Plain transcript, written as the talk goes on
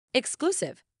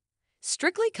Exclusive.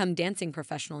 Strictly Come Dancing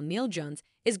professional Neil Jones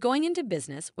is going into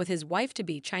business with his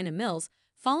wife-to-be China Mills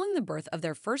following the birth of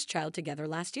their first child together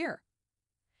last year.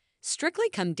 Strictly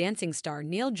Come Dancing star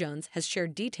Neil Jones has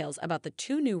shared details about the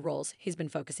two new roles he's been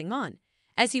focusing on,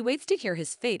 as he waits to hear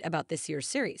his fate about this year's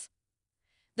series.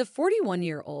 The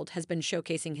 41-year-old has been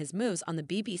showcasing his moves on the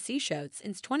BBC show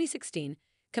since 2016,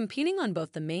 competing on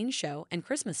both the main show and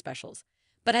Christmas specials,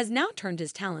 but has now turned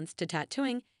his talents to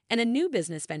tattooing and a new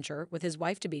business venture with his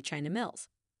wife-to-be China Mills.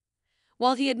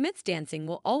 While he admits dancing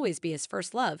will always be his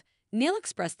first love, Neil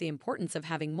expressed the importance of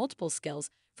having multiple skills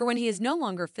for when he is no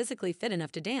longer physically fit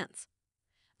enough to dance.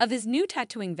 Of his new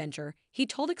tattooing venture, he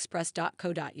told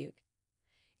Express.co.uk,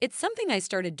 "It's something I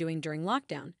started doing during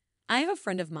lockdown. I have a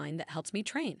friend of mine that helps me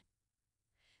train."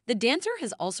 The dancer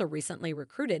has also recently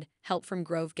recruited help from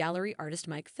Grove Gallery artist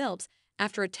Mike Phillips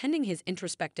after attending his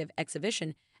introspective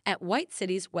exhibition at White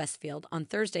City's Westfield on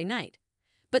Thursday night,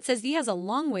 but says he has a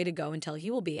long way to go until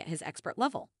he will be at his expert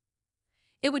level.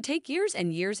 "It would take years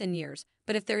and years and years,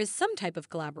 but if there is some type of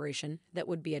collaboration, that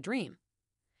would be a dream.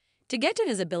 To get to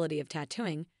his ability of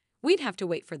tattooing, we'd have to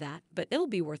wait for that, but it'll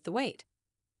be worth the wait."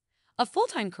 A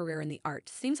full-time career in the art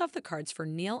seems off the cards for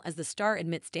Neil, as the star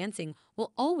admits dancing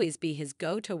will always be his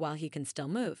go-to while he can still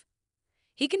move.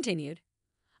 He continued,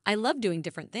 "I love doing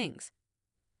different things.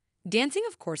 Dancing,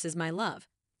 of course, is my love.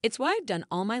 It's why I've done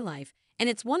all my life, and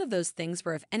it's one of those things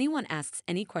where if anyone asks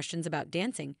any questions about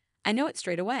dancing, I know it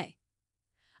straight away.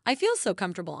 I feel so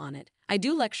comfortable on it. I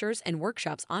do lectures and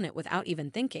workshops on it without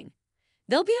even thinking.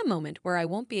 There'll be a moment where I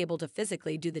won't be able to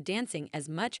physically do the dancing as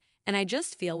much, and I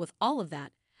just feel with all of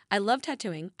that. I love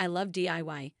tattooing, I love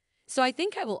DIY, so I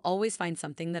think I will always find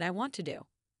something that I want to do."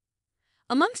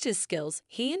 Amongst his skills,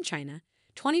 he and China,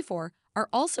 24, are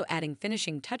also adding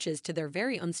finishing touches to their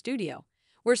very own studio,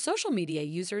 where social media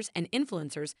users and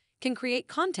influencers can create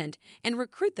content and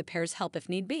recruit the pair's help if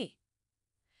need be.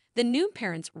 The new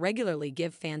parents regularly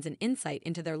give fans an insight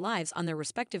into their lives on their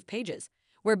respective pages,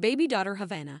 where baby daughter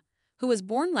Havana, who was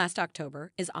born last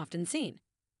October, is often seen.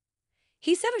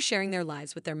 He said of sharing their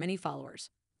lives with their many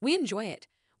followers, "We enjoy it.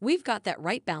 We've got that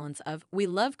right balance of we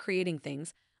love creating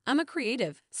things. I'm a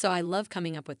creative, so I love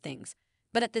coming up with things.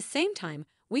 But at the same time,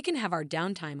 we can have our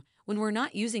downtime when we're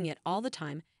not using it all the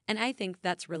time, and I think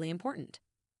that's really important."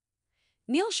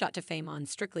 Neil shot to fame on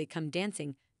Strictly Come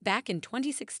Dancing back in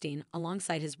 2016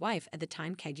 alongside his wife at the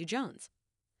time, Kaiji Jones.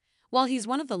 While he's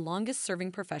one of the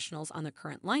longest-serving professionals on the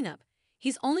current lineup,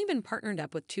 he's only been partnered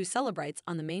up with two celebrities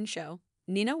on the main show,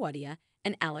 Nina Wadia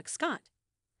and Alex Scott.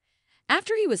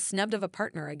 After he was snubbed of a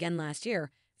partner again last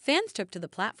year, fans took to the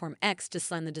platform X to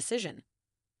slam the decision.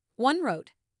 One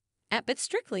wrote, "But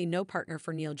strictly no partner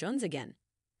for Neil Jones again.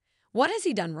 What has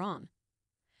he done wrong?"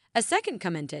 A second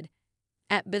commented,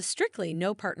 "But strictly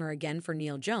no partner again for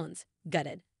Neil Jones,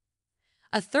 gutted."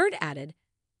 A third added,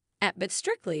 "But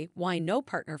strictly why no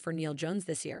partner for Neil Jones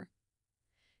this year?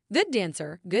 Good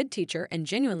dancer, good teacher, and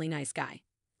genuinely nice guy.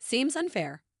 Seems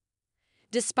unfair."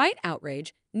 Despite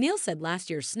outrage, Neil said last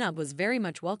year's snub was very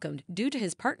much welcomed due to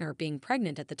his partner being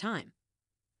pregnant at the time.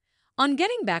 On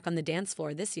getting back on the dance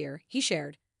floor this year, he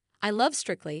shared, "I love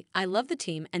Strictly, I love the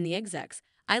team and the execs,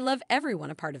 I love everyone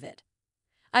a part of it.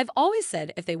 I've always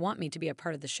said if they want me to be a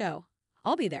part of the show,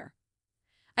 I'll be there.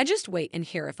 I just wait and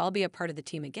hear if I'll be a part of the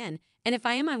team again, and if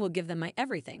I am, I will give them my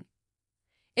everything.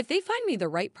 If they find me the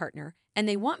right partner and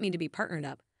they want me to be partnered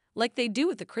up, like they do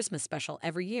with the Christmas special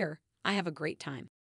every year, I have a great time."